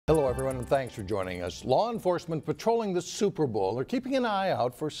Hello everyone, and thanks for joining us. Law enforcement patrolling the Super Bowl are keeping an eye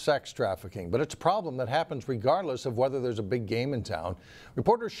out for sex trafficking, but it's a problem that happens regardless of whether there's a big game in town.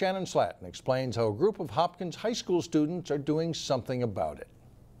 Reporter Shannon Slatton explains how a group of Hopkins High School students are doing something about it.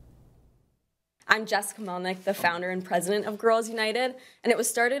 I'm Jessica Melnik, the founder and president of Girls United, and it was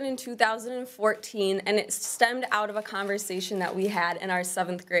started in 2014, and it stemmed out of a conversation that we had in our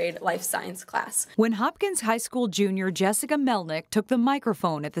 7th grade life science class. When Hopkins High School junior Jessica Melnik took the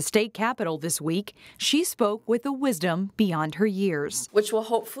microphone at the state capitol this week, she spoke with a wisdom beyond her years, which will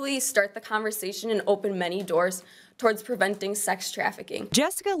hopefully start the conversation and open many doors towards preventing sex trafficking.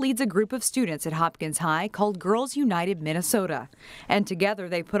 Jessica leads a group of students at Hopkins High called Girls United Minnesota, and together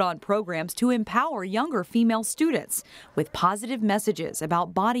they put on programs to empower younger female students with positive messages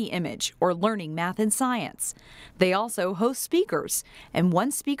about body image or learning math and science. They also host speakers, and one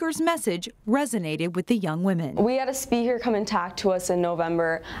speaker's message resonated with the young women. We had a speaker come and talk to us in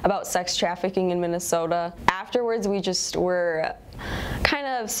November about sex trafficking in Minnesota. Afterwards, we just were kind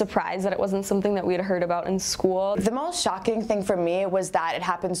of surprised that it wasn't something that we had heard about in school. The most shocking thing for me was that it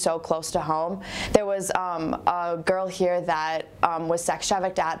happened so close to home. There was a girl here that was sex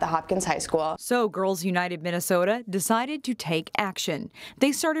trafficked at the Hopkins High School. So Girls United Minnesota decided to take action.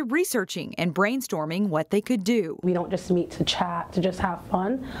 They started researching and brainstorming what they could do. We don't just meet to chat, to just have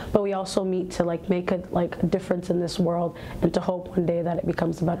fun, but we also meet to make a difference in this world and to hope one day that it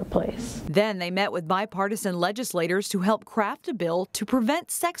becomes a better place. Then they met with bipartisan legislators to help craft a bill to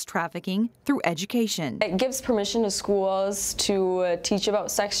prevent sex trafficking through education. It gives permission to schools to teach about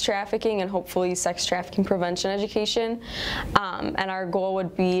sex trafficking and hopefully sex trafficking prevention education. And our goal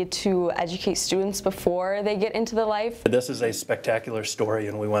would be to educate students before they get into the life. This is a spectacular story,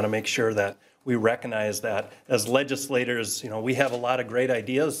 and we want to make sure that we recognize that as legislators, we have a lot of great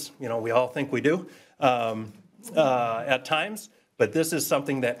ideas. We all think we do at times, but this is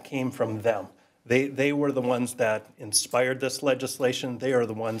something that came from them. They were the ones that inspired this legislation. They are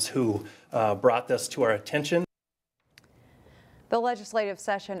the ones who brought this to our attention. The legislative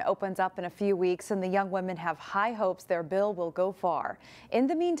session opens up in a few weeks, and the young women have high hopes their bill will go far. In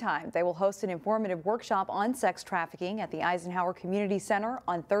the meantime, they will host an informative workshop on sex trafficking at the Eisenhower Community Center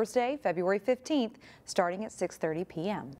on Thursday, February 15th, starting at 6:30 p.m.